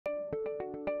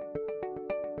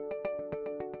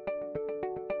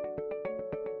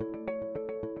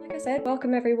Like I said,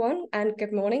 welcome everyone and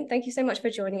good morning. Thank you so much for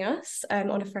joining us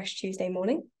on a fresh Tuesday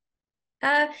morning.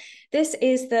 This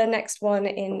is the next one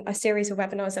in a series of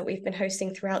webinars that we've been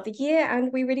hosting throughout the year,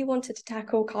 and we really wanted to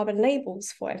tackle carbon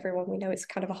labels for everyone. We know it's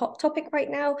kind of a hot topic right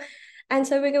now, and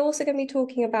so we're also going to be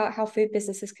talking about how food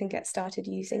businesses can get started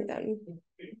using them.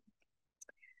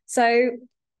 So,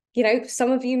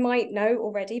 some of you might know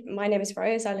already, but my name is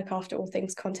Rose. I look after all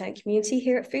things content and community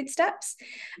here at Foodsteps,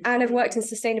 and I've worked in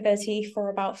sustainability for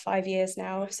about 5 years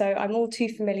now. So I'm all too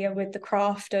familiar with the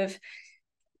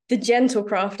gentle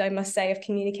craft, I must say, of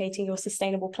communicating your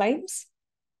sustainable claims.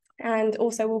 And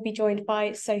also we'll be joined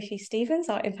by Sophie Stevens,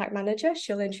 our impact manager.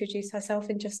 She'll introduce herself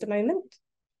in just a moment.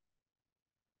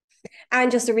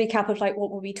 And just a recap of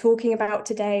what we'll be talking about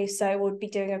today. So we'll be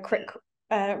doing a quick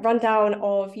rundown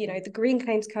of, the Green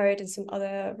Claims Code and some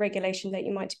other regulation that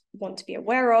you might want to be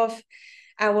aware of.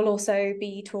 And we'll also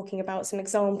be talking about some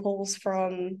examples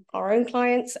from our own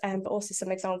clients, but also some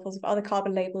examples of other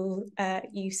carbon label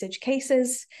usage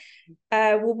cases.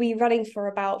 We'll be running for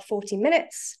about 40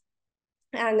 minutes,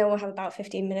 and then we'll have about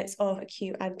 15 minutes of a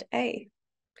Q&A.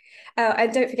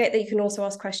 And don't forget that you can also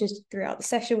ask questions throughout the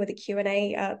session with a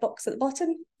Q&A box at the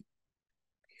bottom.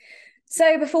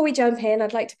 So before we jump in,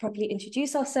 I'd like to properly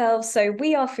introduce ourselves. So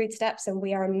we are Foodsteps, and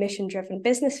we are a mission-driven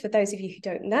business. For those of you who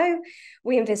don't know,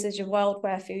 we envisage a world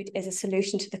where food is a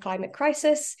solution to the climate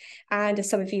crisis. And as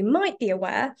some of you might be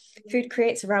aware, food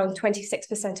creates around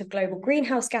 26% of global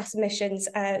greenhouse gas emissions.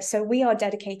 So we are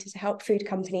dedicated to help food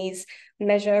companies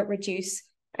measure, reduce,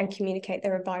 and communicate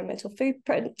their environmental food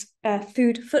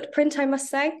footprint, I must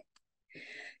say.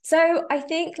 So I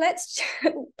think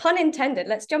pun intended,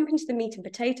 let's jump into the meat and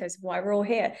potatoes of why we're all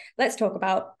here. Let's talk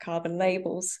about carbon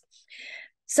labels.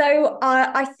 So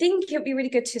I think it would be really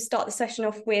good to start the session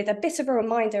off with a bit of a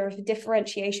reminder of the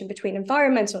differentiation between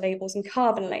environmental labels and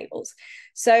carbon labels.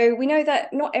 So we know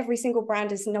that not every single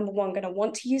brand is number one going to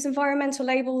want to use environmental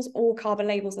labels or carbon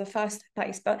labels in the first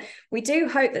place, but we do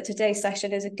hope that today's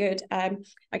session is a good,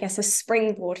 a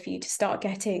springboard for you to start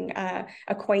getting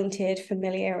acquainted,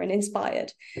 familiar, and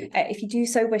inspired if you do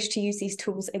so wish to use these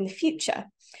tools in the future.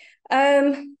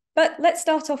 But let's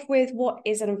start off with what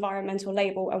is an environmental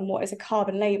label and what is a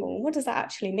carbon label. What does that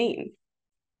actually mean?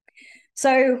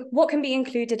 So what can be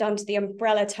included under the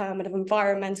umbrella term of an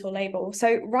environmental label?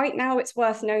 So right now it's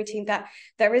worth noting that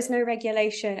there is no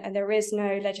regulation and there is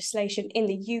no legislation in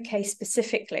the UK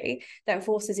specifically that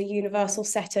enforces a universal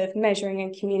set of measuring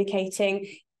and communicating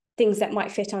things that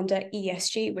might fit under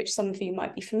ESG, which some of you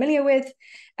might be familiar with.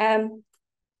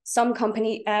 Some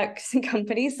countries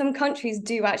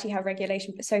do actually have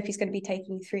regulation, but Sophie's going to be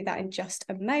taking you through that in just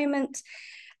a moment.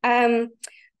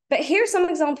 But here are some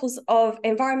examples of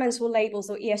environmental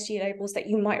labels or ESG labels that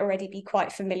you might already be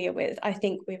quite familiar with. I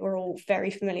think we were all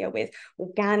very familiar with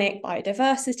organic,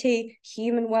 biodiversity,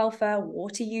 human welfare,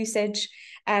 water usage,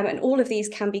 and all of these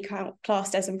can be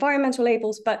classed as environmental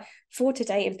labels. But for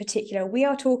today in particular, we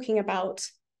are talking about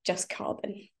just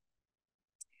carbon.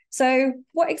 So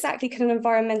what exactly can an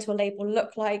environmental label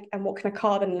look like, and what can a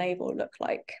carbon label look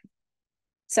like?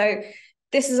 So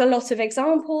this is a lot of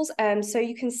examples. So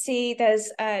you can see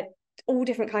there's all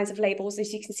different kinds of labels,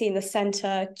 as you can see in the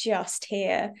center just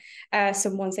here,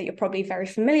 some ones that you're probably very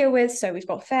familiar with. So we've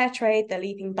got Fair Trade, the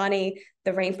Leaping Bunny,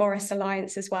 the Rainforest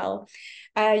Alliance as well.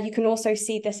 You can also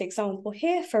see this example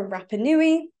here from Rapa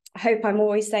Nui. I hope I'm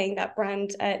always saying that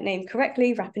brand name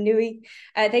correctly, Rapa Nui.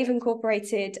 They've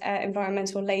incorporated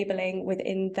environmental labeling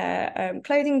within their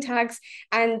clothing tags,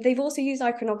 and they've also used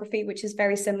iconography, which is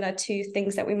very similar to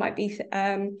things that we might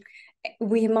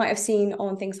have seen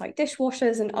on things like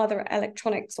dishwashers and other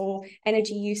electronics or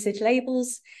energy usage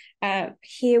labels.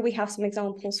 Here we have some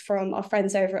examples from our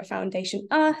friends over at Foundation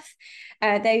Earth.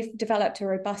 They've developed a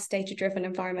robust data-driven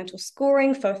environmental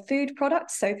scoring for food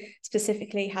products, so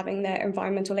specifically having their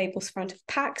environmental labels front of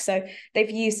pack. So they've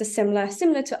used a similar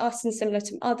to us and similar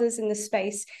to others in the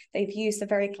space. They've used a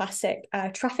very classic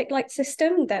traffic light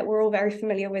system that we're all very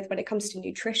familiar with when it comes to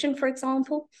nutrition, for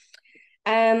example.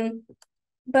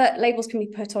 But labels can be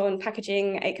put on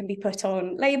packaging, it can be put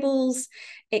on labels,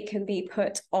 it can be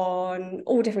put on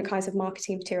all different kinds of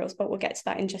marketing materials, but we'll get to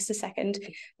that in just a second.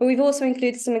 But we've also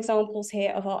included some examples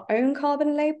here of our own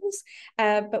carbon labels,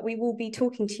 but we will be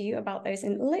talking to you about those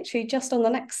in literally just on the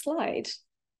next slide.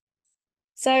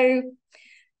 So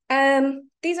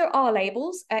these are our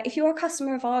labels. If you're a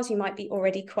customer of ours, you might be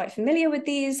already quite familiar with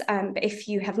these, but if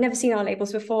you have never seen our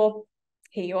labels before,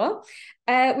 here you are.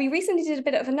 We recently did a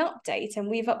bit of an update, and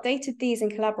we've updated these in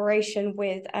collaboration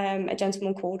with a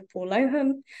gentleman called Paul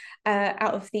Loham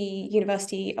out of the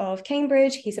University of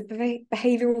Cambridge. He's a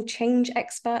behavioural change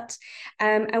expert.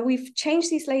 And we've changed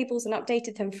these labels and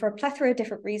updated them for a plethora of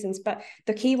different reasons. But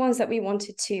the key ones that we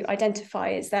wanted to identify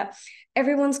is that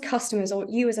everyone's customers, or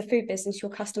you as a food business, your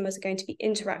customers are going to be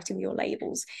interacting with your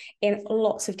labels in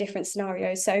lots of different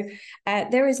scenarios. So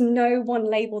there is no one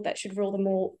label that should rule them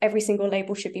all. Every single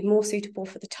label should be more suitable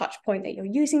for the touch point that you're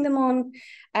using them on.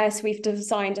 So we've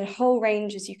designed a whole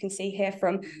range, as you can see here,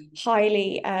 from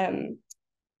highly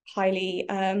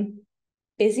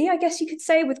busy, I guess you could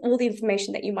say, with all the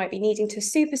information that you might be needing, to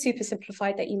super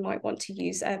simplified that you might want to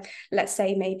use, let's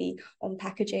say maybe on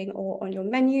packaging or on your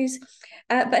menus.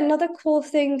 But another cool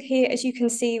thing here, as you can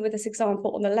see with this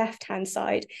example on the left-hand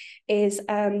side, is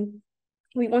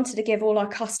we wanted to give all our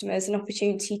customers an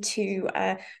opportunity to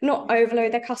not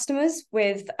overload their customers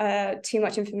with too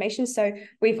much information. So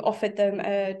we've offered them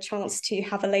a chance to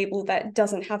have a label that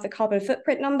doesn't have the carbon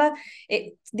footprint number.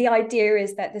 The idea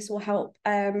is that this will help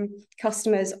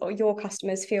customers, or your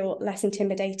customers, feel less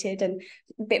intimidated and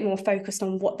a bit more focused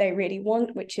on what they really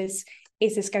want, which is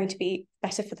this going to be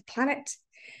better for the planet?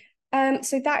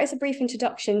 So that is a brief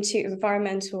introduction to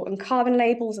environmental and carbon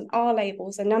labels and our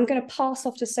labels. And I'm going to pass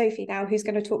off to Sophie now, who's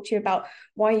going to talk to you about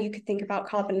why you could think about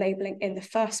carbon labeling in the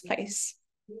first place.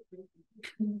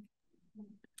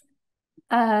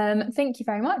 Thank you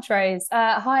very much, Rose.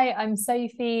 Hi, I'm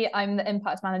Sophie. I'm the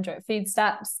impact manager at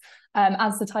Foodsteps.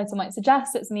 As the title might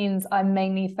suggest, it means I'm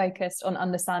mainly focused on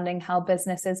understanding how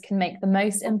businesses can make the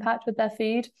most impact with their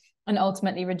food and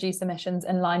ultimately reduce emissions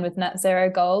in line with net zero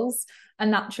goals. And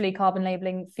naturally, carbon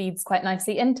labelling feeds quite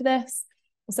nicely into this.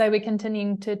 So we're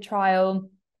continuing to trial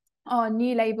our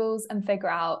new labels and figure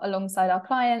out alongside our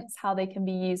clients how they can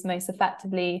be used most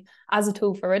effectively as a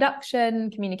tool for reduction,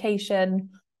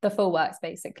 communication, the full works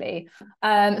basically.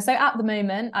 So at the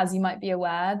moment, as you might be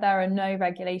aware, there are no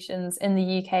regulations in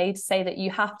the UK to say that you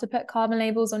have to put carbon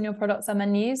labels on your products and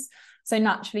menus. So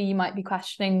naturally, you might be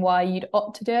questioning why you'd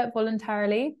opt to do it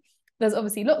voluntarily. There's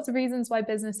obviously lots of reasons why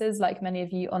businesses, like many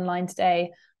of you online today,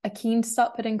 are keen to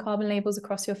start putting carbon labels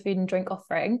across your food and drink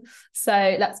offering.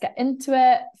 So let's get into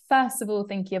it. First of all,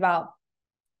 thinking about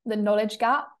the knowledge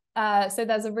gap. So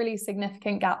there's a really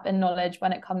significant gap in knowledge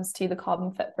when it comes to the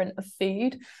carbon footprint of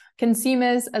food.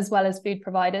 Consumers, as well as food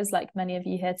providers, like many of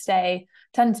you here today,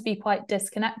 tend to be quite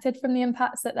disconnected from the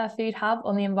impacts that their food have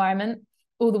on the environment,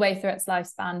 all the way through its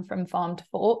lifespan from farm to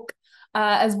fork.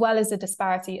 As well as a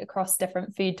disparity across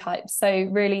different food types. So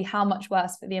really, how much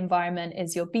worse for the environment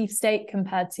is your beef steak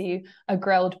compared to a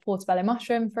grilled portobello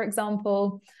mushroom, for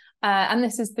example? And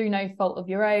this is through no fault of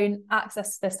your own.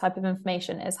 Access to this type of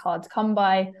information is hard to come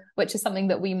by, which is something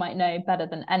that we might know better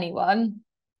than anyone.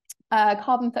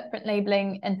 Carbon footprint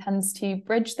labelling intends to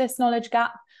bridge this knowledge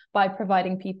gap by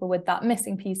providing people with that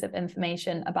missing piece of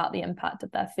information about the impact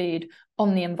of their food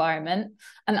on the environment.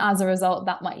 And as a result,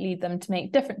 that might lead them to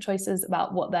make different choices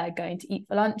about what they're going to eat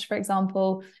for lunch, for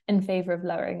example, in favour of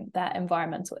lowering their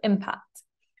environmental impact.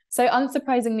 So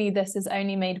unsurprisingly, this is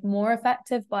only made more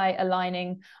effective by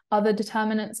aligning other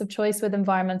determinants of choice with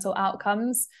environmental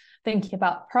outcomes. Thinking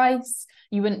about price,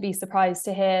 you wouldn't be surprised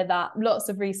to hear that lots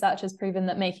of research has proven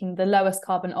that making the lowest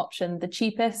carbon option the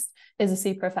cheapest is a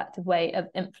super effective way of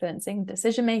influencing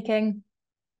decision making.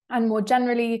 And more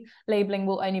generally, labelling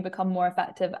will only become more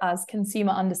effective as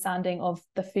consumer understanding of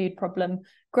the food problem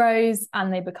grows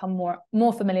and they become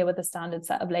more familiar with the standard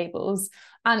set of labels,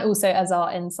 and also as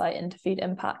our insight into food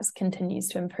impacts continues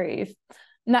to improve.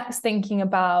 Next, thinking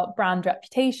about brand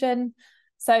reputation.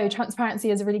 So transparency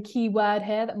is a really key word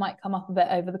here that might come up a bit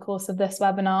over the course of this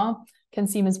webinar.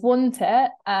 Consumers want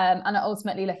it and are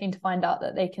ultimately looking to find out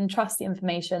that they can trust the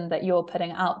information that you're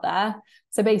putting out there.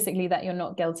 So basically that you're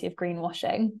not guilty of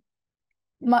greenwashing.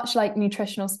 Much like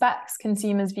nutritional specs,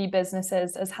 consumers view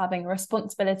businesses as having a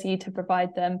responsibility to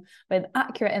provide them with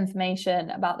accurate information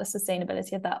about the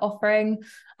sustainability of their offering.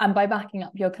 And by backing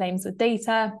up your claims with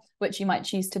data, which you might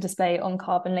choose to display on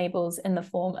carbon labels in the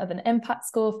form of an impact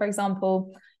score, for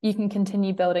example, you can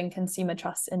continue building consumer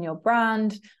trust in your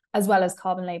brand, as well as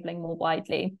carbon labeling more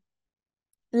widely.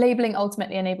 Labeling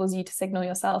ultimately enables you to signal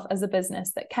yourself as a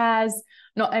business that cares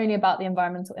not only about the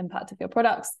environmental impact of your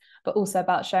products, but also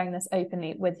about sharing this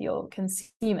openly with your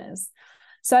consumers.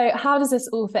 So how does this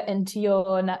all fit into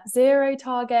your net zero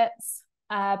targets?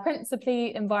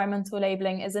 Principally, environmental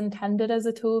labeling is intended as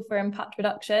a tool for impact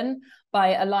reduction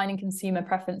by aligning consumer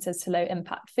preferences to low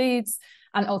impact foods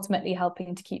and ultimately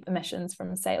helping to keep emissions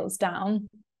from sales down.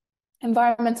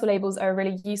 Environmental labels are a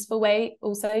really useful way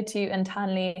also to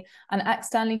internally and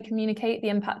externally communicate the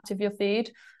impact of your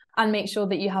food. and make sure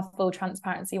that you have full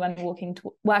transparency when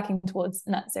working towards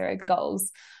net zero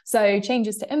goals. So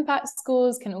changes to impact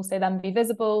scores can also then be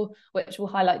visible, which will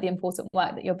highlight the important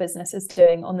work that your business is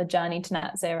doing on the journey to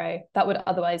net zero that would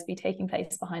otherwise be taking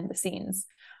place behind the scenes.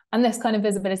 And this kind of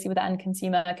visibility with the end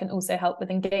consumer can also help with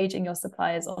engaging your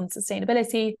suppliers on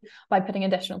sustainability by putting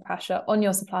additional pressure on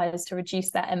your suppliers to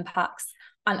reduce their impacts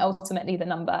and ultimately the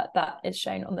number that is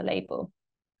shown on the label.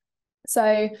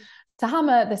 So to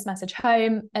hammer this message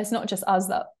home, it's not just us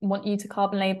that want you to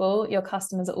carbon label. Your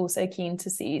customers are also keen to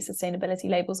see sustainability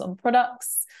labels on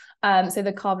products. So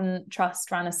the Carbon Trust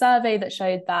ran a survey that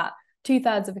showed that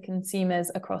 2/3 of the consumers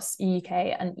across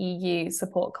UK and EU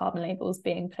support carbon labels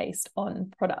being placed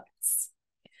on products.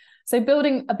 So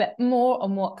building a bit more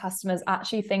on what customers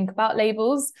actually think about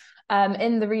labels,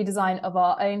 in the redesign of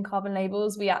our own carbon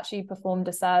labels, we actually performed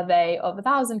a survey of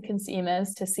 1,000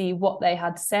 consumers to see what they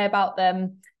had to say about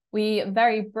them. We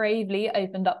very bravely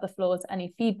opened up the floor to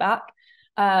any feedback,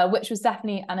 which was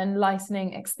definitely an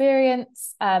enlightening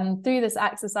experience. Through this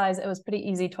exercise, it was pretty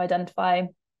easy to identify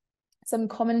some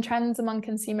common trends among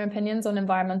consumer opinions on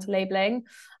environmental labelling,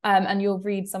 and you'll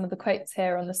read some of the quotes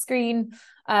here on the screen.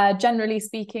 Generally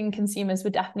speaking, consumers were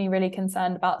definitely really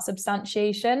concerned about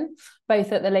substantiation, both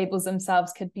that the labels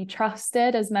themselves could be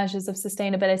trusted as measures of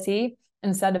sustainability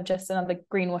instead of just another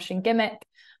greenwashing gimmick,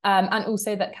 and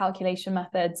also that calculation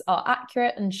methods are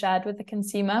accurate and shared with the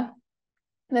consumer.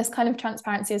 This kind of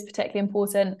transparency is particularly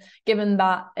important, given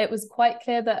that it was quite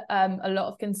clear that a lot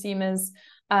of consumers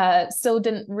still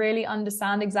didn't really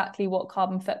understand exactly what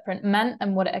carbon footprint meant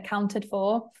and what it accounted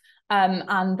for,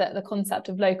 and that the concept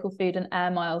of local food and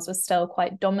air miles was still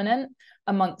quite dominant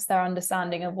amongst their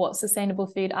understanding of what sustainable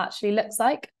food actually looks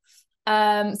like.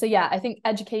 So yeah, I think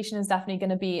education is definitely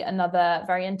going to be another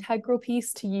very integral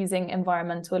piece to using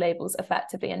environmental labels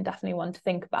effectively, and definitely one to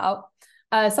think about.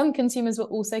 Some consumers were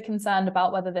also concerned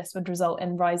about whether this would result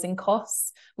in rising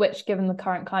costs, which given the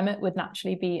current climate would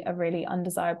naturally be a really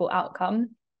undesirable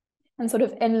outcome. And sort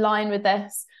of in line with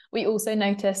this, we also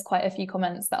noticed quite a few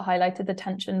comments that highlighted the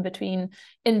tension between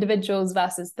individuals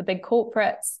versus the big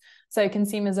corporates. So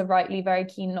consumers are rightly very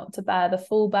keen not to bear the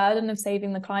full burden of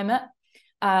saving the climate.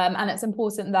 And it's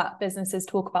important that businesses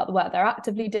talk about the work they're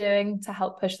actively doing to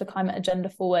help push the climate agenda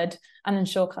forward and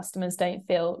ensure customers don't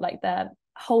feel like they're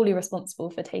wholly responsible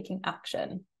for taking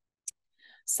action.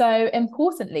 So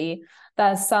importantly,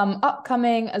 there's some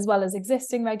upcoming as well as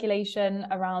existing regulation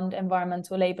around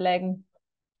environmental labelling.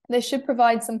 This should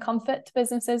provide some comfort to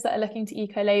businesses that are looking to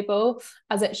eco-label,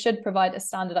 as it should provide a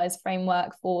standardised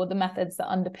framework for the methods that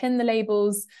underpin the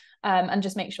labels, and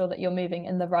just make sure that you're moving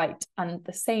in the right and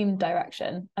the same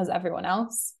direction as everyone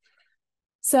else.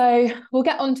 So we'll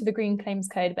get onto the Green Claims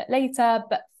Code a bit later,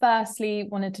 but firstly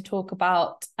wanted to talk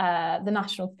about the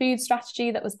National Food Strategy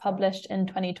that was published in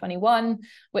 2021,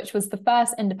 which was the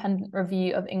first independent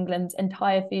review of England's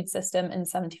entire food system in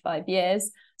 75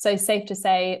 years. So safe to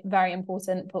say, very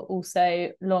important, but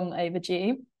also long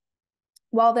overdue.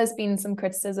 While there's been some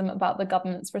criticism about the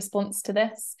government's response to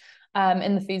this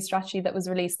in the food strategy that was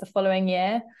released the following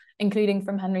year, including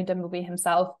from Henry Dimbleby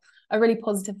himself, a really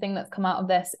positive thing that's come out of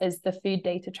this is the Food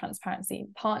Data Transparency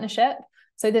Partnership.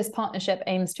 So this partnership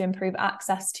aims to improve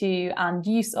access to and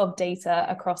use of data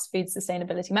across food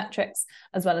sustainability metrics,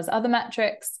 as well as other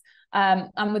metrics.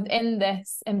 And within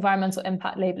this, environmental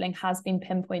impact labelling has been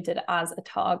pinpointed as a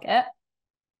target.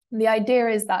 The idea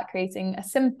is that creating a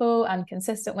simple and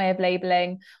consistent way of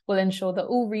labelling will ensure that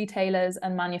all retailers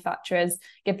and manufacturers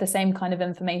give the same kind of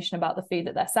information about the food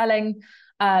that they're selling.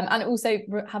 And also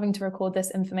having to record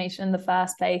this information in the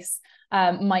first place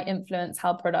might influence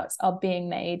how products are being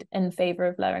made in favour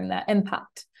of lowering their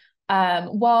impact.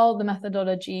 While the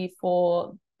methodology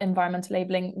for environmental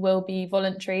labelling will be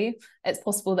voluntary, it's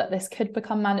possible that this could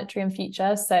become mandatory in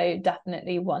future, so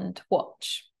definitely one to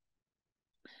watch.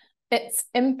 It's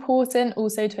important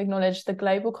also to acknowledge the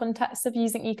global context of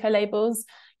using eco-labels,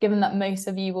 given that most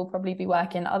of you will probably be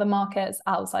working in other markets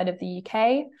outside of the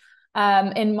UK.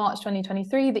 In March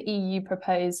 2023, the EU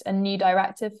proposed a new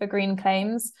directive for green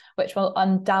claims, which will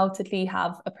undoubtedly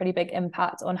have a pretty big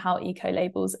impact on how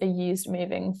eco-labels are used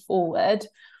moving forward.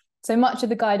 So much of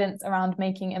the guidance around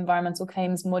making environmental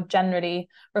claims more generally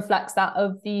reflects that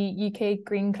of the UK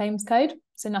Green Claims Code,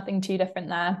 so nothing too different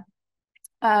there.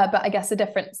 But I guess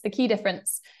the key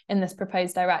difference in this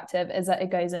proposed directive is that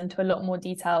it goes into a lot more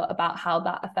detail about how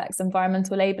that affects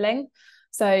environmental labelling.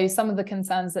 So some of the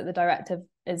concerns that the directive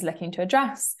is looking to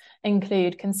address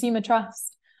include consumer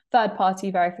trust,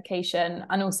 third-party verification,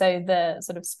 and also the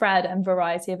sort of spread and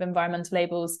variety of environmental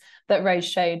labels that Rose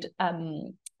showed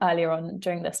earlier on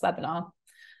during this webinar.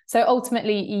 So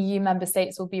ultimately, EU member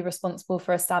states will be responsible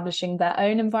for establishing their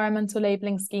own environmental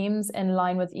labelling schemes in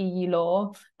line with EU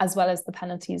law, as well as the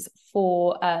penalties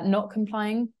for not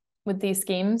complying with these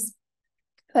schemes.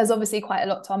 There's obviously quite a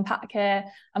lot to unpack here,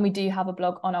 and we do have a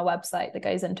blog on our website that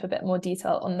goes into a bit more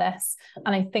detail on this,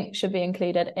 and I think should be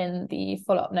included in the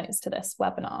follow-up notes to this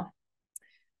webinar.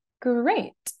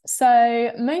 Great.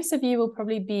 So most of you will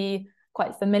probably be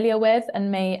quite familiar with and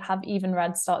may have even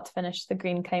read start to finish the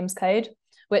Green Claims Code,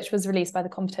 which was released by the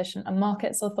Competition and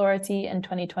Markets Authority in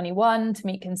 2021 to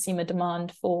meet consumer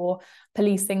demand for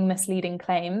policing misleading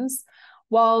claims.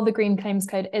 While the Green Claims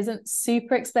Code isn't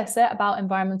super explicit about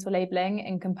environmental labelling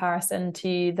in comparison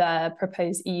to the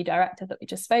proposed EU directive that we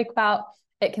just spoke about,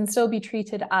 it can still be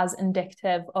treated as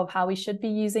indicative of how we should be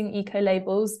using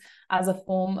eco-labels as a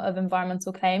form of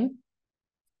environmental claim.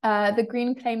 The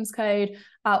Green Claims Code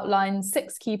outlines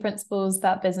 6 key principles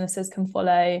that businesses can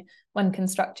follow when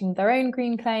constructing their own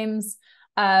green claims,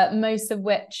 most of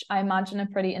which I imagine are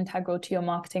pretty integral to your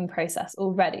marketing process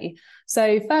already.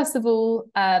 So first of all,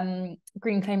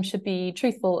 green claims should be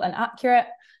truthful and accurate.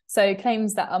 So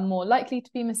claims that are more likely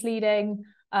to be misleading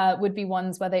would be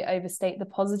ones where they overstate the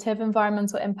positive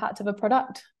environmental impact of a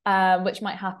product, which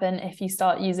might happen if you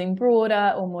start using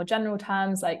broader or more general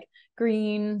terms like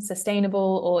green,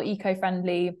 sustainable, or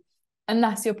eco-friendly.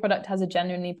 Unless your product has a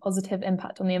genuinely positive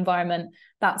impact on the environment,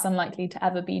 that's unlikely to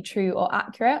ever be true or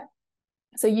accurate.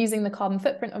 So using the carbon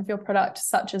footprint of your product,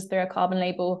 such as through a carbon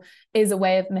label, is a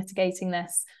way of mitigating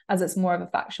this, as it's more of a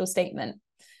factual statement.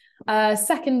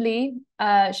 Secondly,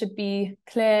 should be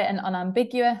clear and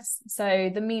unambiguous. So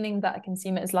the meaning that a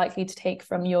consumer is likely to take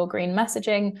from your green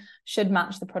messaging should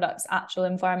match the product's actual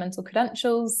environmental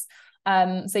credentials.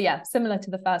 So yeah, similar to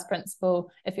the first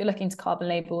principle, if you're looking to carbon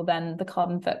label, then the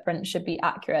carbon footprint should be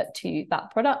accurate to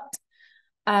that product.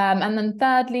 And then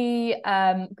thirdly,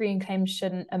 green claims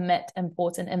shouldn't omit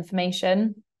important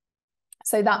information.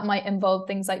 So that might involve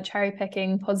things like cherry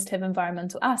picking positive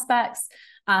environmental aspects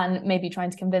and maybe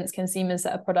trying to convince consumers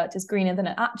that a product is greener than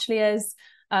it actually is,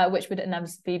 which would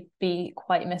inevitably be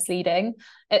quite misleading.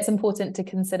 It's important to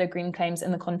consider green claims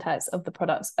in the context of the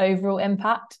product's overall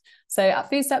impact. So at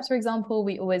Foodsteps, for example,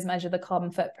 we always measure the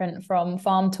carbon footprint from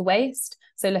farm to waste,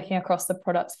 so looking across the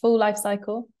product's full life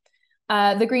cycle.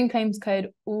 The Green Claims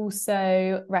Code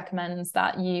also recommends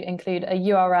that you include a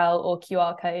URL or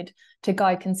QR code to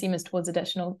guide consumers towards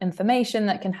additional information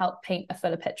that can help paint a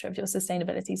fuller picture of your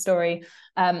sustainability story,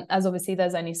 as obviously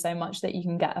there's only so much that you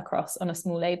can get across on a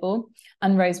small label,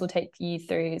 and Rose will take you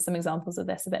through some examples of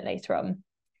this a bit later on.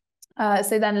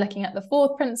 So then looking at the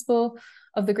 4th principle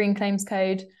of the Green Claims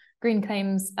Code, green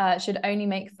claims should only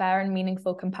make fair and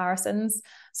meaningful comparisons.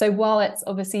 So while it's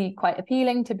obviously quite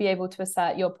appealing to be able to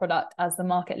assert your product as the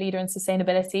market leader in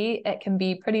sustainability, it can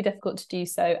be pretty difficult to do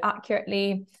so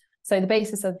accurately. So the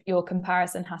basis of your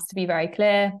comparison has to be very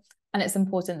clear, and it's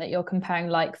important that you're comparing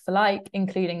like for like,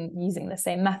 including using the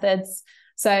same methods.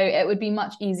 So it would be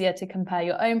much easier to compare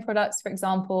your own products, for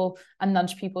example, and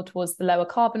nudge people towards the lower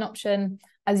carbon option,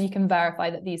 as you can verify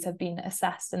that these have been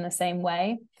assessed in the same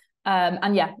way.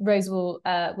 And yeah, Rose will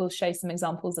show some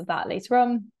examples of that later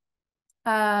on.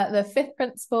 The 5th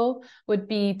principle would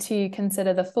be to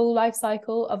consider the full life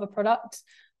cycle of a product,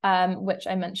 which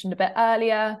I mentioned a bit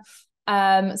earlier.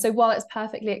 So while it's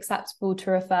perfectly acceptable to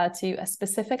refer to a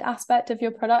specific aspect of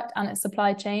your product and its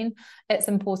supply chain, it's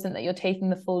important that you're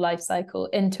taking the full life cycle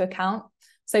into account.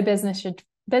 So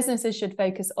businesses should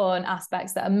focus on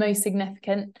aspects that are most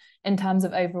significant in terms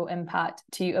of overall impact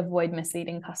to avoid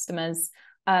misleading customers.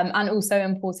 And also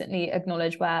importantly,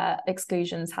 acknowledge where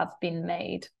exclusions have been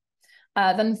made.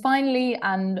 Then finally,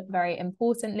 and very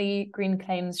importantly, green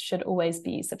claims should always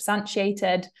be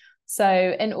substantiated. So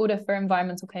in order for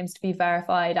environmental claims to be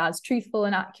verified as truthful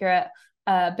and accurate,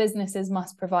 businesses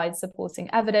must provide supporting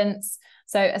evidence.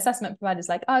 So assessment providers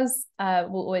like us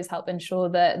will always help ensure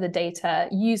that the data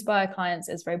used by our clients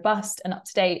is robust and up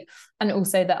to date, and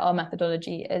also that our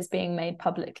methodology is being made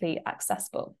publicly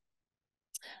accessible.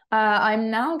 I'm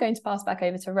now going to pass back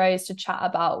over to Rose to chat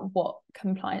about what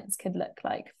compliance could look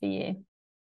like for you.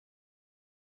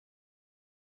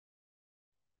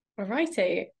 All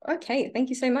righty. Okay, thank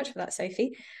you so much for that,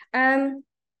 Sophie.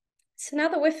 So now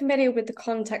that we're familiar with the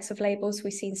context of labels,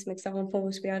 we've seen some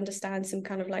examples, we understand some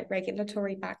kind of like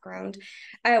regulatory background.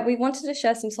 We wanted to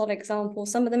share some solid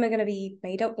examples. Some of them are going to be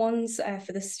made up ones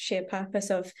for the sheer purpose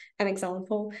of an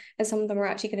example, and some of them are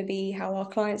actually going to be how our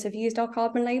clients have used our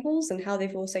carbon labels and how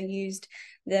they've also used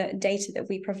the data that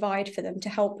we provide for them to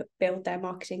help build their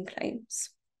marketing claims.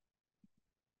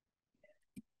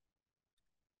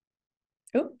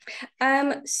 Cool.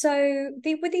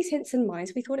 With these hints in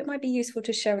mind, we thought it might be useful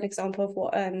to show an example of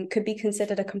what could be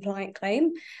considered a compliant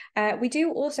claim. We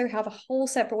do also have a whole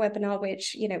separate webinar,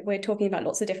 which, we're talking about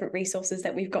lots of different resources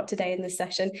that we've got today in this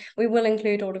session. We will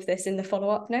include all of this in the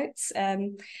follow-up notes.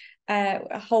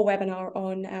 A whole webinar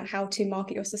on how to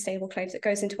market your sustainable claims that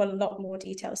goes into a lot more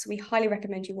detail. So we highly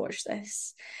recommend you watch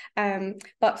this.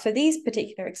 But for these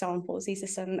particular examples, these are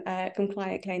some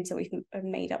compliant claims that we've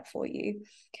made up for you.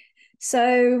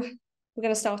 So we're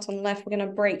going to start on the left. We're going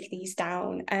to break these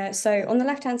down. So on the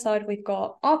left-hand side, we've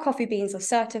got our coffee beans are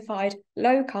certified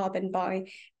low carbon by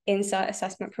insert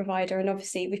assessment provider. And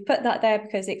obviously we've put that there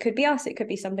because it could be us, it could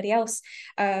be somebody else.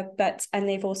 And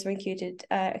they've also included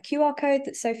a QR code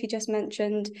that Sophie just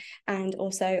mentioned, and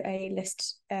also a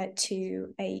list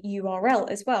to a URL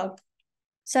as well.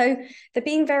 So they're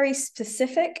being very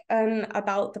specific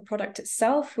about the product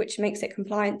itself, which makes it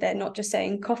compliant. They're not just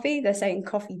saying coffee, they're saying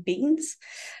coffee beans,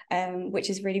 which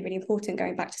is really, really important,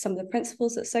 going back to some of the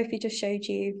principles that Sophie just showed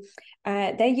you.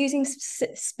 They're using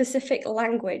specific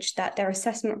language that their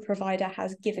assessment provider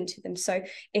has given to them. So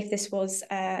if this was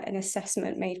an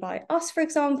assessment made by us, for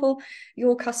example,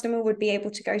 your customer would be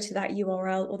able to go to that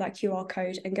URL or that QR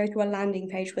code and go to a landing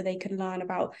page where they can learn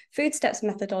about Foodsteps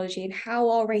methodology and how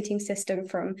our rating system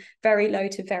from very low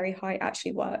to very high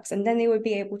actually works. And then they would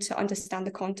be able to understand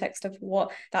the context of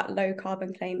what that low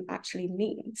carbon claim actually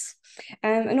means.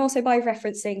 And also by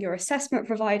referencing your assessment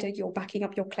provider, you're backing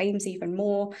up your claims even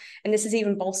more. And this is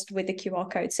even bolstered with the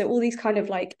QR code. So all these kind of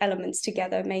like elements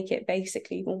together make it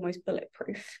basically almost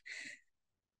bulletproof.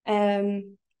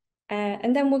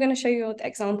 And then we're going to show you the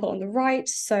example on the right.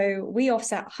 So we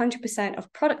offset 100%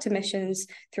 of product emissions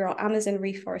through our Amazon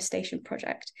reforestation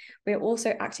project. We are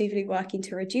also actively working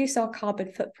to reduce our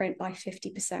carbon footprint by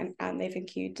 50%, and they've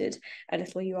included a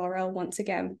little URL once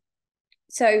again.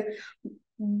 So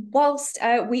whilst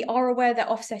we are aware that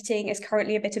offsetting is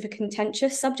currently a bit of a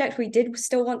contentious subject, we did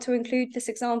still want to include this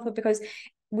example because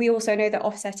we also know that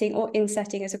offsetting or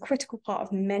insetting is a critical part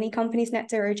of many companies' net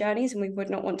zero journeys, and we would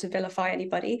not want to vilify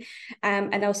anybody.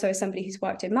 And also, as somebody who's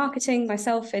worked in marketing,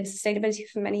 myself in sustainability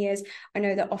for many years, I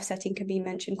know that offsetting can be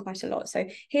mentioned quite a lot. So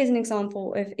here's an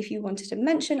example of if you wanted to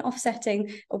mention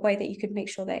offsetting, a way that you could make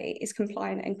sure that it is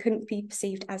compliant and couldn't be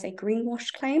perceived as a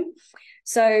greenwash claim.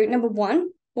 So number one,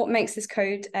 what makes this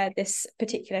code, this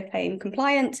particular claim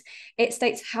compliant? It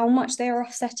states how much they are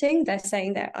offsetting. They're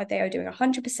saying that they are doing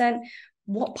 100%.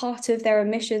 What part of their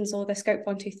emissions or their scope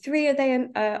 1, 2, 3 are they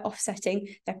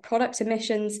offsetting, their product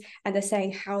emissions, and they're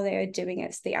saying how they are doing it.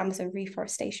 It's the Amazon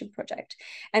reforestation project.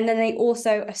 And then they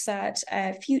also assert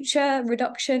future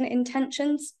reduction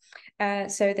intentions.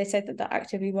 So they said that they're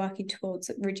actively working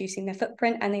towards reducing their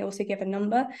footprint, and they also give a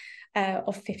number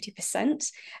of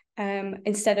 50%.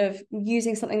 Instead of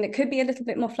using something that could be a little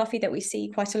bit more fluffy that we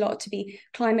see quite a lot to be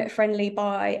climate friendly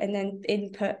by, and then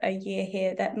input a year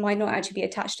here that might not actually be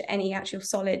attached to any actual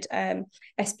solid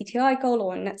SBTI goal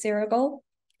or net zero goal.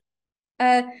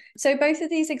 So both of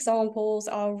these examples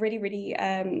are really, really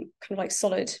kind of like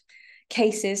solid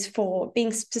cases for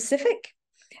being specific.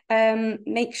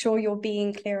 Make sure you're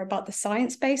being clear about the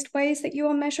science-based ways that you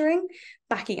are measuring,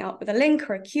 backing up with a link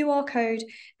or a QR code,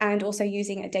 and also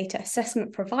using a data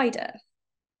assessment provider.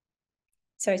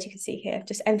 So as you can see here,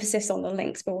 just emphasis on the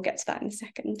links, but we'll get to that in a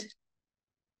second.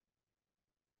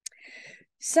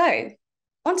 So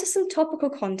onto some topical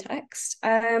context.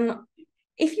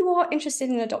 If you are interested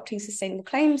in adopting sustainable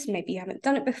claims, maybe you haven't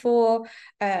done it before,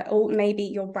 or maybe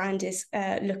your brand is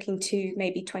looking to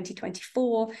maybe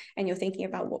 2024 and you're thinking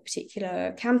about what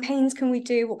particular campaigns can we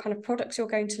do, what kind of products you're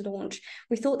going to launch,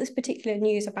 we thought this particular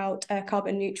news about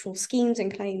carbon neutral schemes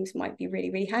and claims might be really,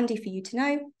 really handy for you to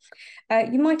know.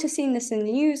 You might have seen this in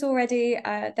the news already,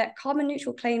 that carbon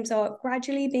neutral claims are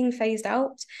gradually being phased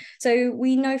out. So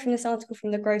we know from this article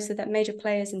from The Grocer that major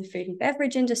players in the food and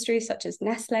beverage industry, such as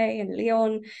Nestle and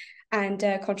Leon, and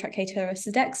contract caterer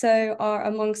Sodexo are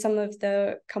among some of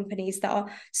the companies that are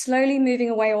slowly moving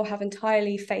away or have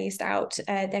entirely phased out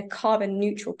their carbon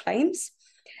neutral claims.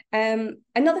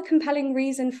 Another compelling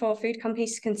reason for food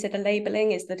companies to consider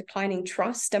labeling is the declining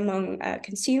trust among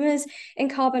consumers in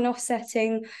carbon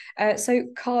offsetting. So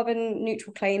carbon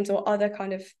neutral claims or other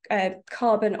kind of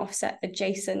carbon offset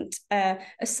adjacent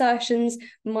assertions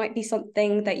might be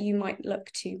something that you might look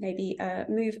to maybe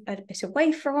move a bit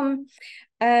away from.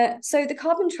 So the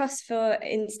Carbon Trust, for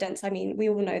instance, I mean, we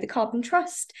all know the Carbon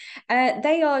Trust,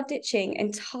 they are ditching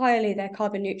entirely their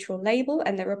carbon neutral label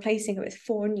and they're replacing it with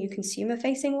 4 new consumer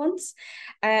facing ones.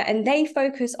 And they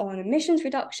focus on emissions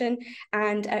reduction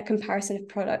and comparison of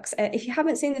products. If you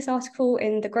haven't seen this article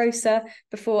in The Grocer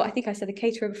before, I think I said the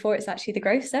caterer before, it's actually The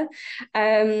Grocer.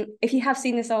 If you have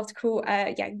seen this article,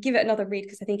 yeah, give it another read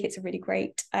because I think it's a really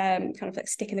great kind of like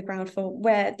stick in the ground for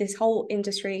where this whole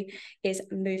industry is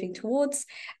moving towards.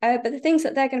 But the things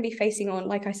that they're going to be facing on,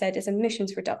 like I said, is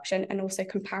emissions reduction and also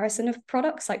comparison of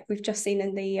products, like we've just seen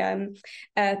in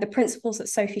the principles that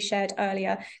Sophie shared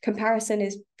earlier. Comparison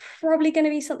is probably going to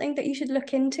be something that you should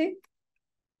look into.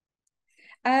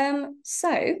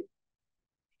 So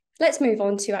let's move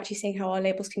on to actually seeing how our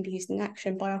labels can be used in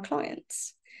action by our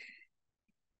clients.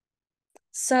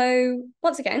 So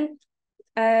once again,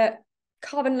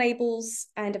 carbon labels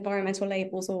and environmental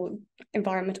labels or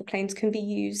environmental claims can be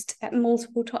used at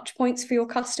multiple touch points for your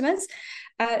customers.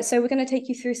 So we're going to take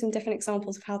you through some different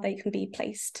examples of how they can be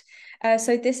placed.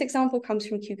 So this example comes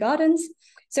from Kew Gardens.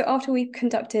 So after we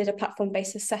conducted a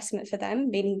platform-based assessment for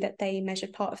them, meaning that they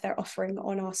measured part of their offering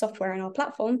on our software and our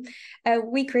platform,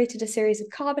 we created a series of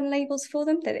carbon labels for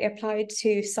them that they applied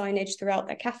to signage throughout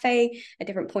their cafe at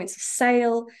different points of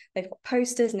sale. They've got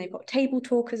posters and they've got table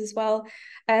talkers as well.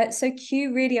 So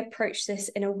Kew really approached this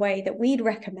in a way that we'd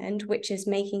recommend, which is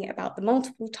making it about the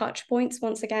multiple touch points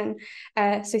once again.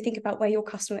 So think about where your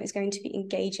customer is going to be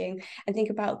engaging and think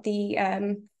about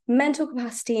the mental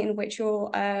capacity in which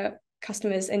your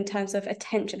customers in terms of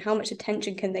attention, how much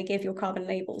attention can they give your carbon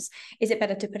labels? Is it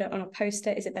better to put it on a poster?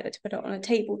 Is it better to put it on a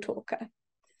table talker?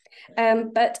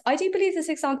 But I do believe this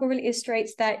example really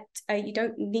illustrates that you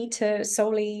don't need to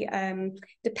solely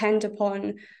depend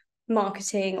upon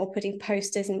marketing or putting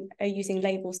posters and using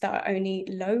labels that are only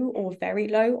low or very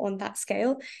low on that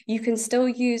scale. You can still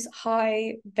use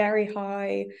high, very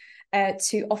high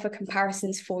to offer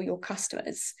comparisons for your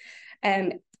customers.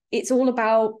 It's all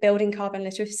about building carbon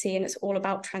literacy and it's all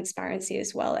about transparency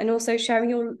as well. And also sharing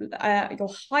your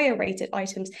higher rated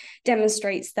items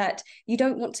demonstrates that you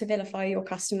don't want to vilify your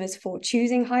customers for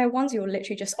choosing higher ones. You're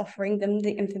literally just offering them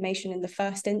the information in the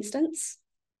first instance.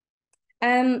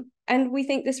 And we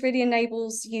think this really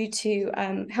enables you to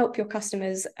help your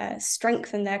customers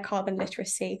strengthen their carbon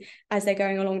literacy as they're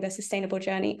going along their sustainable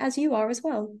journey, as you are as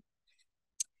well.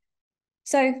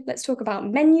 So let's talk about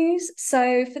menus.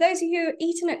 So for those of you who've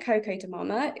eaten at Coco de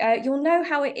Mama, you'll know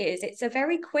how it is. It's a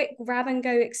very quick grab and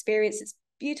go experience. It's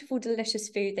beautiful, delicious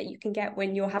food that you can get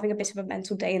when you're having a bit of a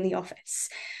mental day in the office.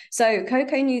 So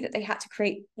Coco knew that they had to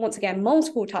create, once again,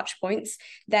 multiple touch points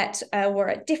that were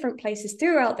at different places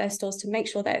throughout their stores to make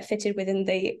sure that it fitted within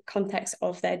the context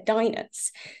of their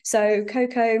diners. So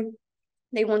Coco,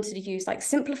 they wanted to use like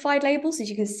simplified labels, as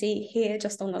you can see here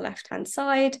just on the left-hand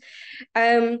side.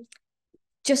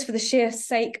 Just for the sheer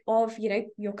sake of, you know,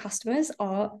 your customers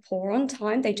are poor on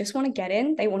time. They just want to get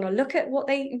in. They want to look at what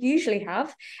they usually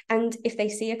have. And if they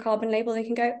see a carbon label, they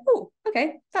can go, oh,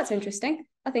 okay, that's interesting.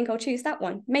 I think I'll choose that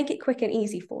one. Make it quick and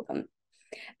easy for them.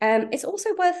 It's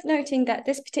also worth noting that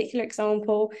this particular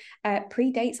example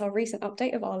predates our recent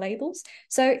update of our labels.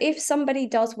 So if somebody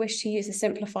does wish to use a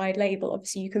simplified label,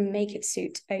 obviously you can make it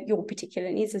suit your particular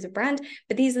needs as a brand,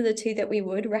 but these are the two that we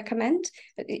would recommend.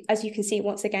 As you can see,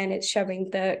 once again, it's showing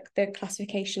the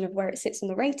classification of where it sits on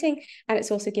the rating, and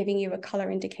it's also giving you a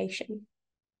color indication.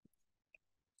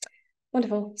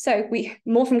 Wonderful. So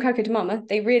more from Coco de Mama.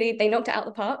 They knocked it out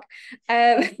of the park.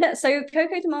 So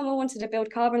Coco de Mama wanted to build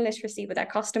carbon literacy with their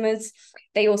customers.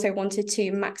 They also wanted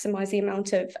to maximize the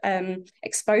amount of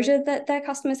exposure that their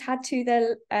customers had to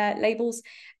their labels.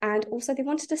 And also they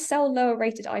wanted to sell lower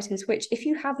rated items, which if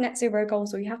you have net zero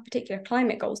goals or you have particular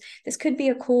climate goals, this could be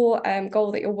a core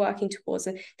goal that you're working towards.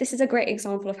 And this is a great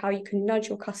example of how you can nudge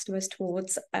your customers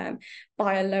towards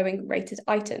buyer lowering rated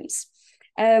items.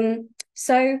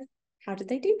 So how did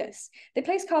they do this? They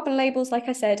placed carbon labels, like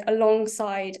I said,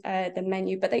 alongside the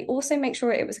menu, but they also make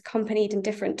sure it was accompanied in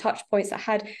different touch points that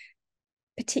had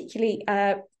particularly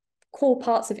core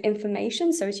parts of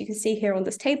information. So as you can see here on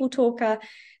this table talker,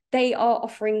 they are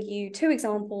offering you 2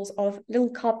 examples of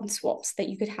little carbon swaps that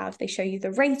you could have. They show you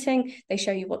the rating, they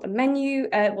show you what the menu,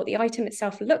 what the item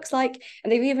itself looks like,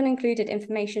 and they've even included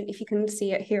information, if you can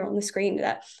see it here on the screen,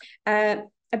 that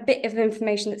a bit of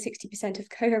information that 60% of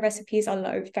Coco recipes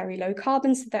are very low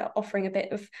carbon. So they're offering a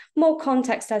bit of more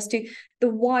context as to the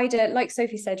wider, like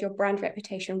Sophie said, your brand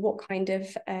reputation. What kind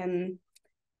of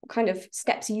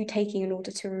steps are you taking in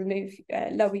order to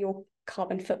lower your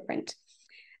carbon footprint?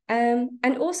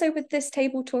 And also with this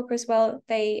table talker as well,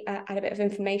 they add a bit of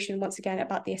information once again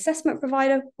about the assessment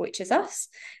provider, which is us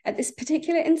at this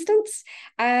particular instance.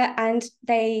 And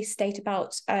they state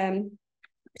about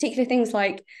particular things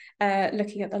like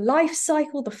looking at the life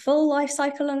cycle, the full life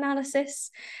cycle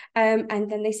analysis,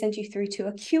 and then they send you through to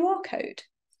a QR code.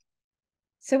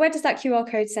 So where does that QR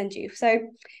code send you? So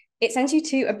it sends you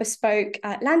to a bespoke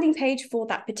landing page for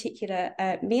that particular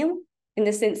meal. In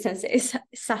this instance, it is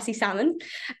sassy salmon.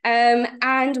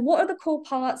 And what are the core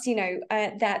parts,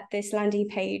 that this landing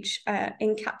page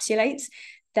encapsulates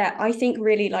that I think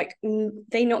really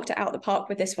they knocked it out of the park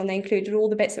with this one. They included all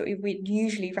the bits that we would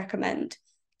usually recommend.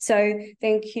 So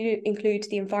they include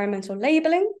the environmental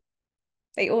labeling.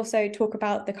 They also talk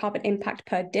about the carbon impact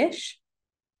per dish,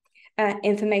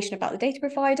 information about the data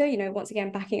provider, once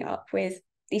again, backing it up with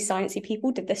these sciencey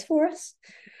people did this for us.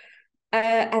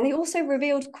 And they also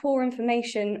revealed core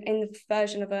information in the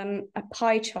version of a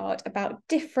pie chart about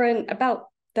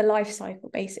the life cycle,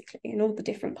 basically, and all the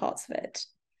different parts of it.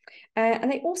 And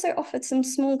they also offered some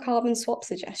small carbon swap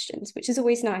suggestions, which is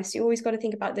always nice. You always got to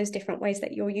think about those different ways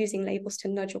that you're using labels to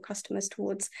nudge your customers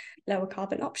towards lower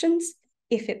carbon options,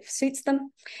 if it suits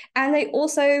them. And they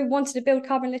also wanted to build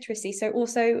carbon literacy, so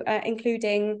also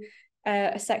including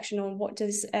a section on what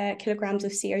does kilograms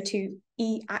of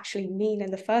CO2e actually mean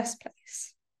in the first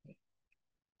place.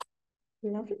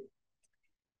 Lovely.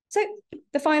 So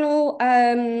the final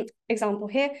example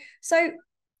here. So,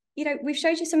 we've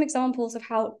showed you some examples of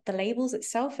how the labels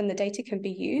itself and the data can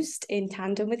be used in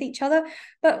tandem with each other.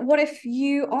 But what if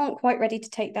you aren't quite ready to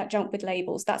take that jump with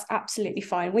labels? That's absolutely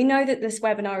fine. We know that this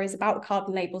webinar is about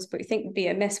carbon labels, but we think would be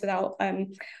amiss without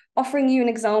offering you an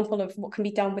example of what can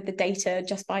be done with the data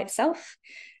just by itself.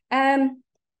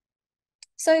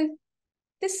 So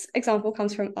this example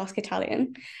comes from Ask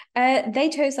Italian. They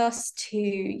chose to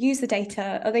use the data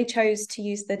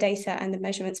and the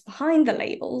measurements behind the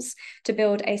labels to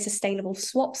build a sustainable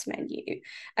swaps menu,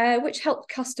 which helped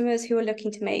customers who are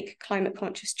looking to make climate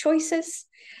conscious choices.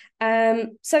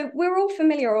 So we're all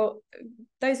familiar, or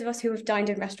those of us who have dined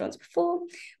in restaurants before,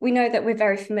 we know that we're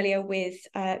very familiar with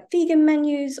vegan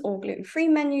menus or gluten-free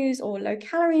menus or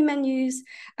low-calorie menus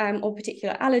or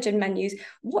particular allergen menus.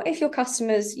 What if your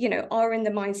customers, are in the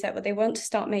mindset where they want to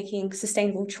start making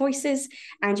sustainable choices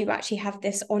and you actually have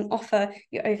this on offer?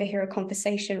 You overhear a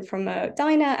conversation from a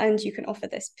diner and you can offer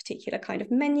this particular kind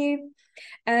of menu.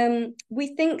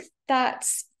 We think that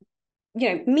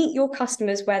meet your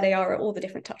customers where they are at all the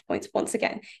different touch points. Once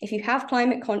again, if you have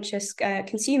climate conscious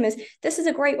consumers, this is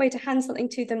a great way to hand something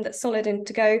to them that's solid and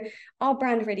to go, our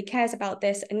brand really cares about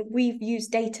this, and we've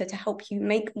used data to help you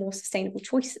make more sustainable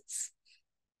choices.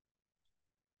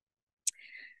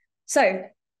 So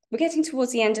we're getting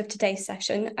towards the end of today's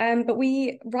session, but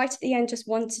we right at the end just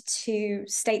wanted to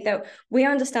state that we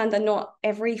understand that not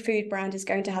every food brand is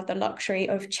going to have the luxury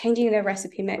of changing their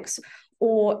recipe mix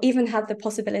or even have the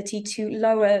possibility to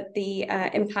lower the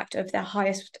impact of their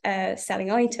highest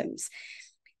selling items.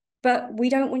 But we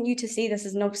don't want you to see this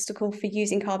as an obstacle for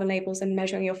using carbon labels and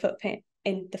measuring your footprint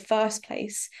in the first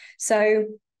place. So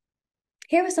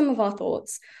here are some of our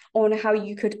thoughts on how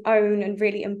you could own and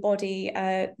really embody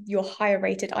your higher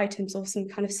rated items, or some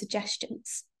kind of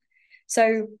suggestions.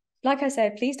 So like I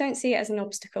said, please don't see it as an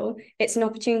obstacle. It's an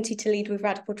opportunity to lead with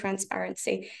radical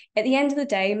transparency. At the end of the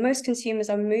day, most consumers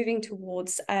are moving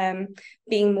towards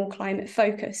being more climate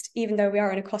focused. Even though we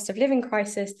are in a cost of living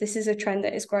crisis, this is a trend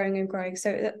that is growing and growing.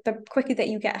 So the quicker that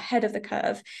you get ahead of the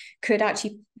curve could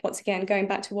actually, once again, going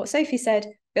back to what Sophie said,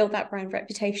 build that brand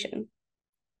reputation.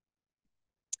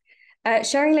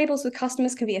 Sharing labels with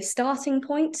customers can be a starting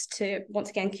point to, once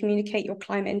again, communicate your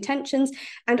climate intentions,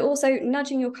 and also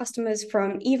nudging your customers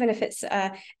from, even if it's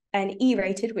an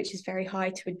E-rated, which is very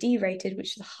high, to a D-rated,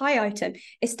 which is a high item,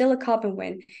 is still a carbon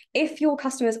win. If your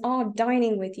customers are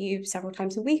dining with you several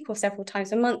times a week or several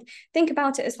times a month, think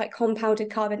about it as like compounded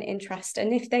carbon interest.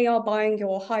 And if they are buying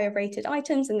your higher rated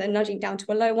items and they're nudging down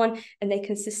to a low one and they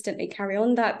consistently carry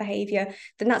on that behavior,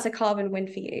 then that's a carbon win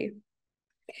for you.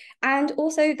 And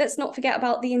also, let's not forget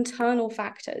about the internal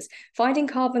factors. Finding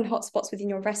carbon hotspots within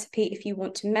your recipe if you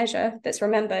want to measure. Let's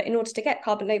remember, in order to get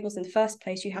carbon labels in the first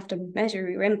place, you have to measure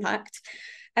your impact.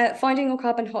 Finding your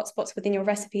carbon hotspots within your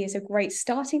recipe is a great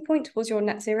starting point towards your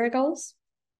net zero goals.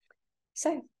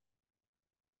 So,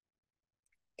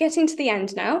 getting to the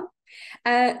end now.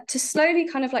 To slowly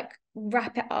kind of like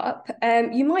wrap it up,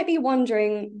 you might be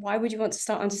wondering, why would you want to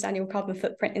start understanding your carbon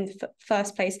footprint in the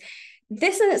first place?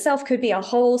 this in itself could be a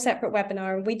whole separate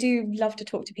webinar, and we do love to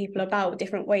talk to people about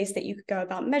different ways that you could go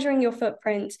about measuring your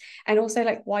footprint, and also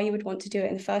like why you would want to do it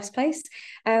in the first place.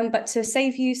 But to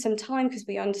save you some time, because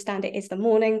we understand it is the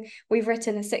morning, we've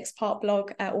written a 6-part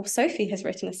blog, or Sophie has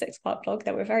written a 6-part blog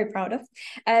that we're very proud of,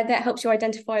 that helps you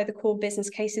identify the core business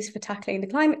cases for tackling the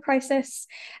climate crisis.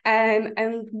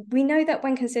 And we know that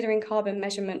when considering carbon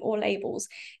measurement or labels,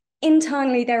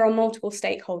 internally there are multiple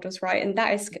stakeholders, right? And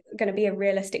that is going to be a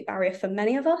realistic barrier for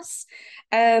many of us.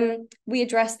 We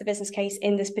address the business case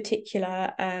in this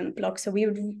particular blog, so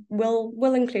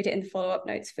we'll include it in the follow-up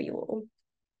notes for you all.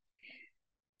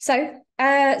 So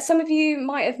some of you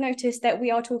might have noticed that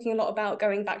we are talking a lot about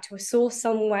going back to a source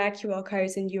somewhere, QR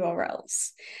codes and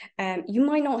URLs. You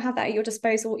might not have that at your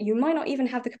disposal. You might not even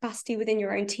have the capacity within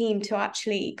your own team to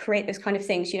actually create those kind of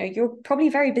things. You know, you're probably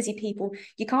very busy people.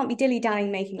 You can't be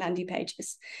dilly-dallying making landing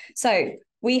pages. So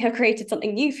we have created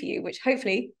something new for you, which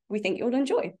hopefully we think you'll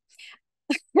enjoy.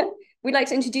 We'd like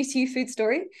to introduce you Food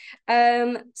Story.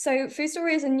 So Food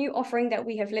Story is a new offering that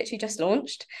we have literally just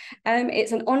launched.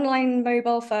 It's an online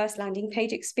mobile first landing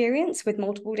page experience with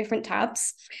multiple different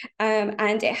tabs.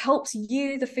 And it helps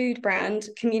you, the food brand,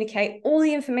 communicate all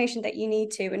the information that you need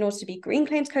to in order to be Green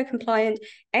Claims Code compliant,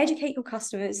 educate your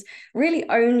customers, really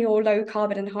own your low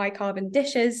carbon and high carbon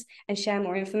dishes and share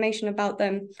more information about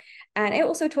them. And it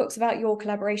also talks about your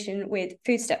collaboration with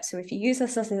Foodsteps. So if you use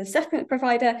us as an assessment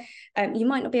provider, you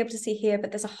might not be able to see here,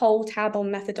 but there's a whole tab on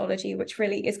methodology, which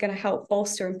really is going to help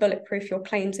bolster and bulletproof your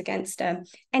claims against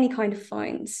any kind of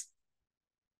fines.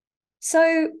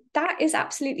 So that is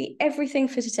absolutely everything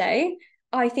for today.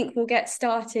 I think we'll get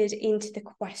started into the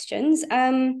questions.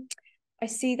 I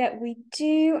see that we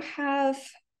do have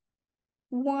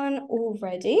one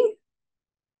already.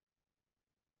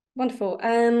 Wonderful.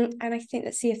 And I think,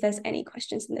 let's see if there's any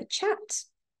questions in the chat.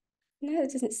 No, there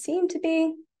doesn't seem to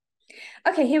be.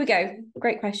 Okay, here we go.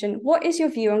 Great question. What is your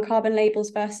view on carbon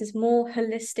labels versus more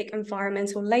holistic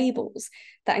environmental labels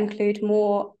that include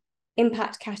more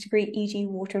impact category, e.g.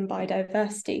 water and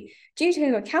biodiversity? Due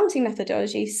to accounting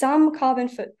methodology, some carbon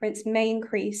footprints may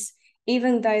increase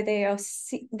even though they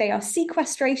are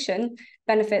sequestration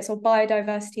benefits or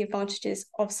biodiversity advantages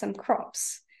of some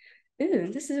crops.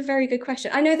 Ooh, this is a very good question.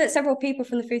 I know that several people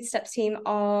from the Foodsteps team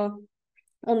are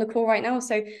on the call right now,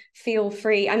 so feel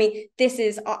free. I mean,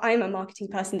 I'm a marketing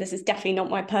person. This is definitely not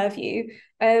my purview.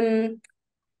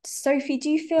 Sophie,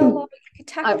 do you feel like you could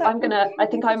tackle that? I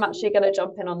think I'm actually gonna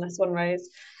jump in on this one, Rose.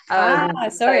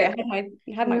 Sorry, I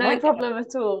had my no problem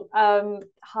at all.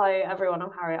 Hi everyone, I'm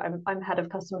Harriet. I'm head of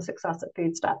customer success at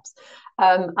Foodsteps,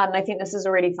 and I think this is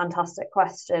a really fantastic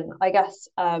question. I guess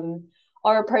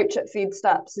our approach at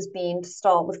Foodsteps has been to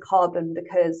start with carbon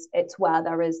because it's where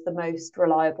there is the most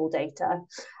reliable data.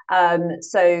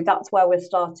 So that's where we're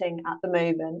starting at the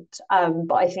moment.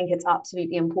 But I think it's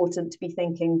absolutely important to be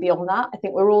thinking beyond that. I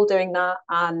think we're all doing that.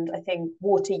 And I think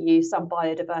water use and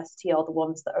biodiversity are the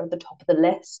ones that are at the top of the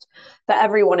list. For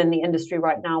everyone in the industry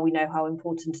right now, we know how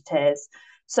important it is.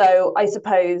 So I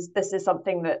suppose this is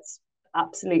something that's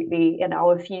absolutely in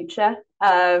our future,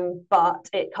 but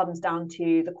it comes down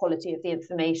to the quality of the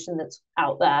information that's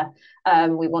out there.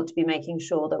 We want to be making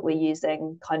sure that we're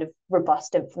using kind of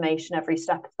robust information every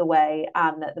step of the way,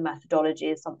 and that the methodology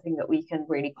is something that we can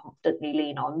really confidently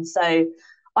lean on. So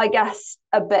I guess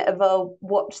a bit of a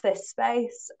watch this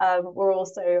space. We're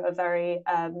also a very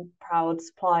proud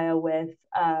supplier with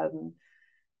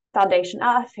Foundation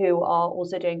Earth, who are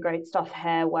also doing great stuff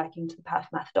here, working to the PEF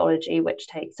methodology, which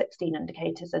takes 16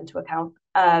 indicators into account.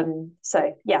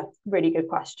 So yeah, really good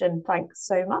question. Thanks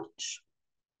so much.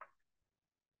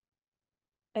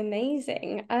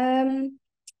 Amazing.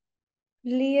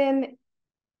 Liam,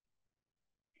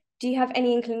 do you have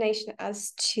any inclination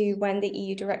as to when the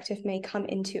EU directive may come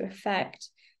into effect?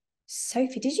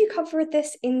 Sophie, did you cover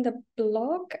this in the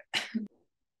blog?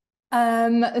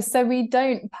 So we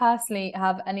don't personally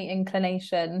have any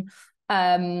inclination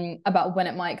about when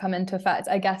it might come into effect.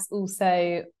 I guess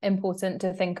also important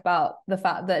to think about the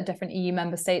fact that different EU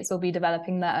member states will be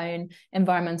developing their own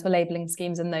environmental labelling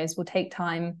schemes, and those will take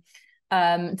time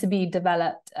to be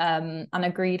developed and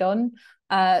agreed on.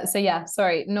 So yeah,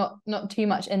 sorry, not too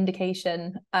much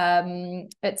indication.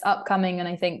 It's upcoming, and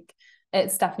I think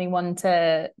it's definitely one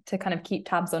to kind of keep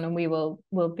tabs on, and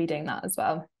we'll be doing that as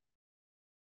well.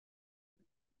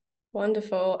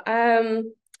 Wonderful.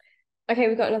 Okay,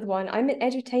 we've got another one. I'm in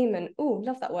edutainment. Oh,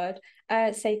 love that word.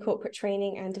 Say corporate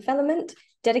training and development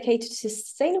dedicated to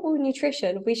sustainable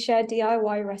nutrition. We share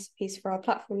DIY recipes for our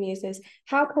platform users.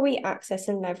 How can we access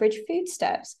and leverage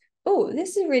Foodsteps? Oh,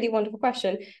 this is a really wonderful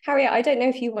question. Harriet, I don't know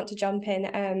if you want to jump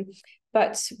in,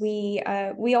 but we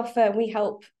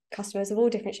help customers of all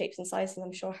different shapes and sizes.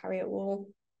 I'm sure Harriet will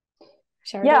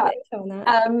share a Yeah. little bit on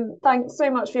that. Thanks so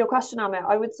much for your question, Amit.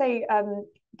 I would say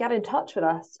get in touch with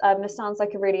us. This sounds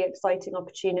like a really exciting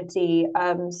opportunity.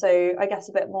 So I guess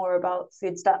a bit more about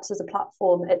Foodsteps as a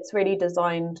platform. It's really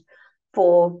designed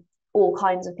for all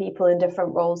kinds of people in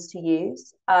different roles to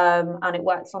use, and it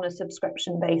works on a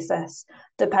subscription basis,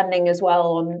 depending as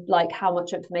well on like how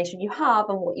much information you have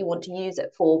and what you want to use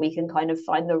it for. We can kind of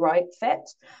find the right fit.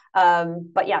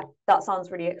 But yeah, that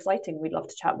sounds really exciting. We'd love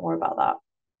to chat more about that.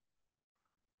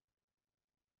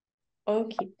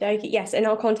 Okay, yes, and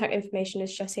our contact information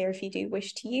is just here if you do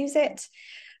wish to use it.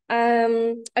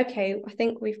 Okay, I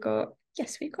think we've got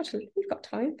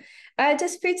time.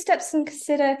 Does Foodsteps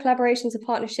consider collaborations and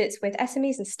partnerships with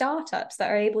SMEs and startups that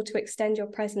are able to extend your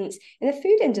presence in the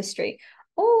food industry?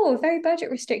 Oh, very budget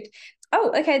restricted. Oh,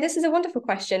 okay, this is a wonderful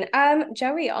question.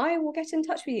 Joey, I will get in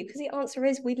touch with you because the answer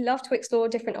is we'd love to explore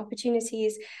different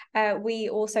opportunities. We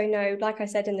also know, like I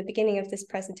said in the beginning of this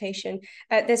presentation,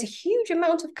 there's a huge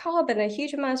amount of carbon, a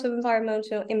huge amount of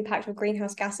environmental impact of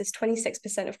greenhouse gases,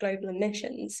 26% of global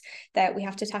emissions that we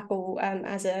have to tackle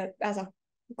as a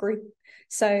group.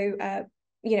 So,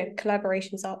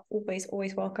 collaborations are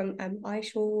always welcome. I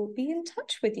shall be in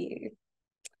touch with you.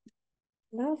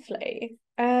 Lovely.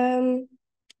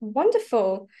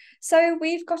 Wonderful. So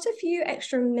we've got a few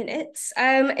extra minutes.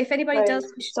 If anybody does.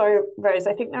 Sorry, Rose,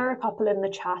 I think there are a couple in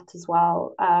the chat as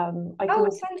well.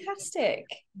 Fantastic.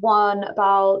 One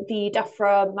about the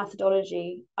DEFRA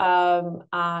methodology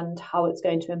and how it's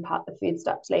going to impact the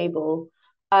Foodsteps label.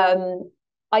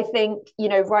 I think,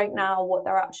 right now what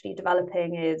they're actually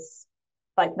developing is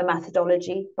like the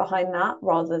methodology behind that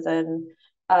rather than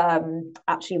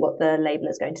actually what the label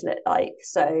is going to look like.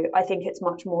 So I think it's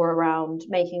much more around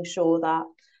making sure that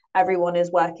everyone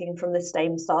is working from the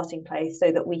same starting place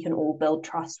so that we can all build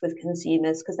trust with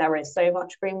consumers, because there is so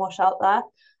much greenwash out there.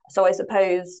 So I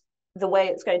suppose the way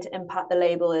it's going to impact the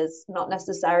label is not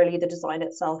necessarily the design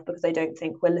itself, because I don't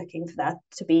think we're looking for there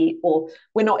to be, or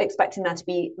we're not expecting there to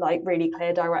be like really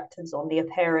clear directives on the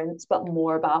appearance, but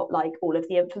more about like all of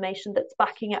the information that's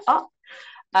backing it up.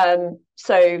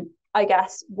 So I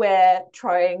guess we're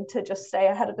trying to just stay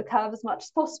ahead of the curve as much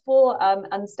as possible,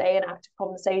 and stay in active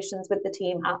conversations with the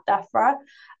team at DEFRA.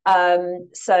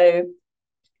 So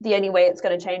the only way it's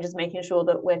going to change is making sure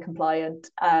that we're compliant.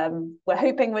 We're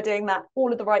hoping we're doing that,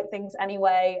 all of the right things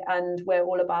anyway, and we're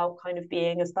all about kind of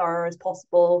being as thorough as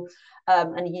possible,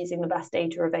 and using the best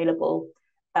data available.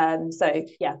 So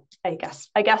yeah, I guess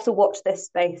we'll watch this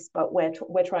space, but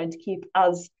we're trying to keep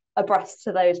as abreast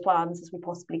to those plans as we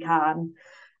possibly can.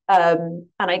 And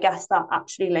I guess that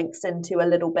actually links into a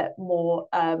little bit more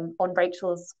on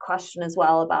Rachel's question as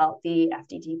well about the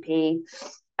FDTP.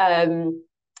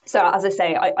 So as I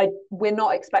say, we're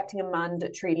not expecting a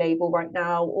mandatory label right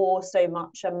now, or so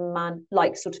much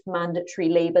sort of mandatory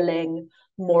labeling,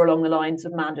 more along the lines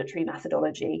of mandatory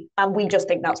methodology. And we just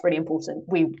think that's really important.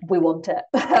 We want it.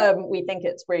 We think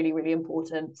it's really, really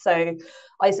important. So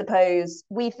I suppose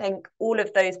we think all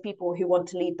of those people who want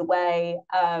to lead the way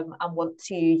and want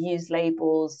to use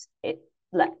labels,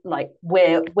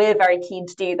 we're very keen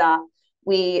to do that.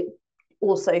 We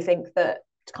also think that,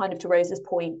 kind of to Rose's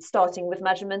point, starting with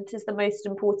measurement is the most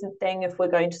important thing if we're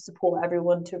going to support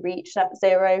everyone to reach net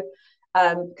zero.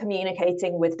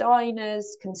 Communicating with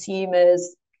diners,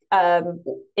 consumers,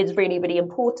 is really, really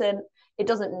important. It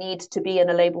doesn't need to be in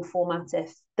a label format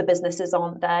if the businesses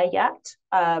aren't there yet.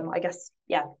 I guess,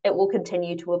 yeah, it will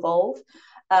continue to evolve.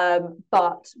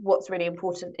 But what's really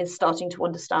important is starting to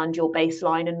understand your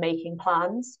baseline and making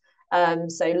plans.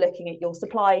 So looking at your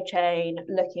supply chain,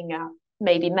 looking at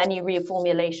maybe menu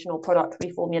reformulation or product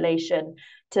reformulation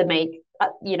to make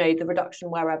the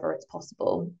reduction wherever it's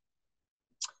possible.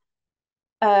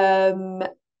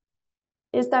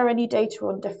 Is there any data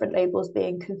on different labels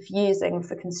being confusing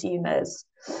for consumers?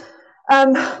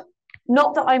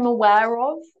 Not that I'm aware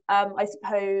of. I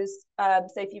suppose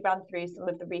Sophie ran through some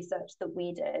of the research that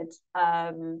we did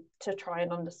to try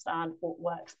and understand what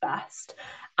works best,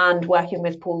 and working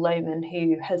with Paul Lohman,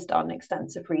 who has done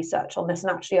extensive research on this,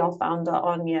 and actually our founder,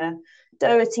 Anya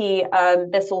Doherty.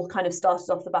 This all kind of started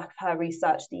off the back of her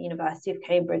research at the University of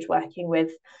Cambridge, working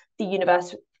with the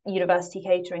University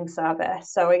Catering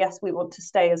Service. So I guess we want to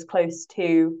stay as close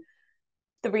to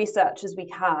the research as we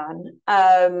can.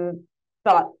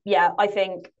 But yeah, I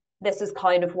think this is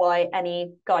kind of why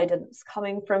any guidance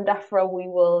coming from DEFRA, we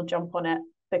will jump on it,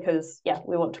 because yeah,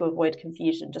 we want to avoid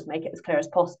confusion, just make it as clear as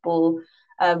possible.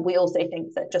 We also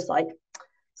think that just like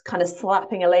kind of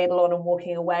slapping a label on and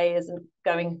walking away isn't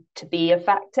going to be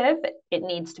effective. It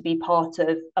needs to be part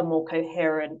of a more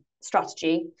coherent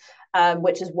strategy.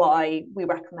 which is why we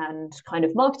recommend kind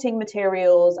of marketing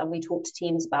materials, and we talk to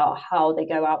teams about how they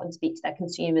go out and speak to their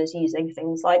consumers using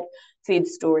things like food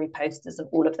story posters and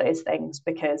all of those things,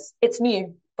 because it's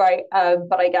new, right?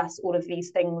 But I guess all of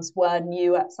these things were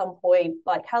new at some point,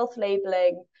 like health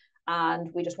labeling, and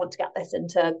we just want to get this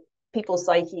into people's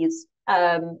psyches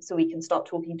so we can start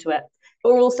talking to it.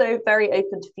 But we're also very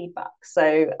open to feedback.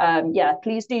 So yeah,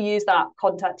 please do use that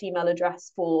contact email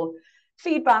address for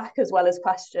feedback as well as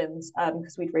questions,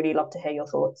 because we'd really love to hear your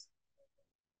thoughts.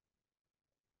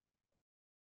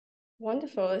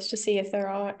 Wonderful. Let's just see if there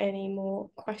are any more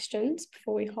questions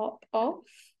before we hop off.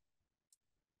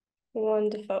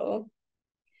 Wonderful.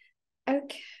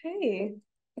 Okay.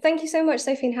 Thank you so much,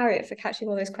 Sophie and Harriet, for catching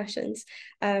all those questions.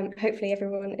 Hopefully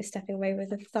everyone is stepping away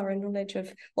with a thorough knowledge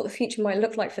of what the future might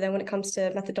look like for them when it comes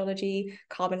to methodology,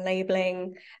 carbon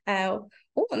labelling, or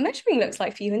what measuring looks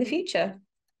like for you in the future.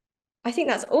 I think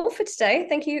that's all for today.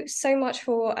 Thank you so much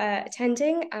for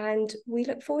attending, and we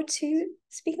look forward to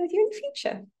speaking with you in the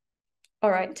future.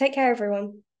 All right, take care,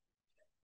 everyone.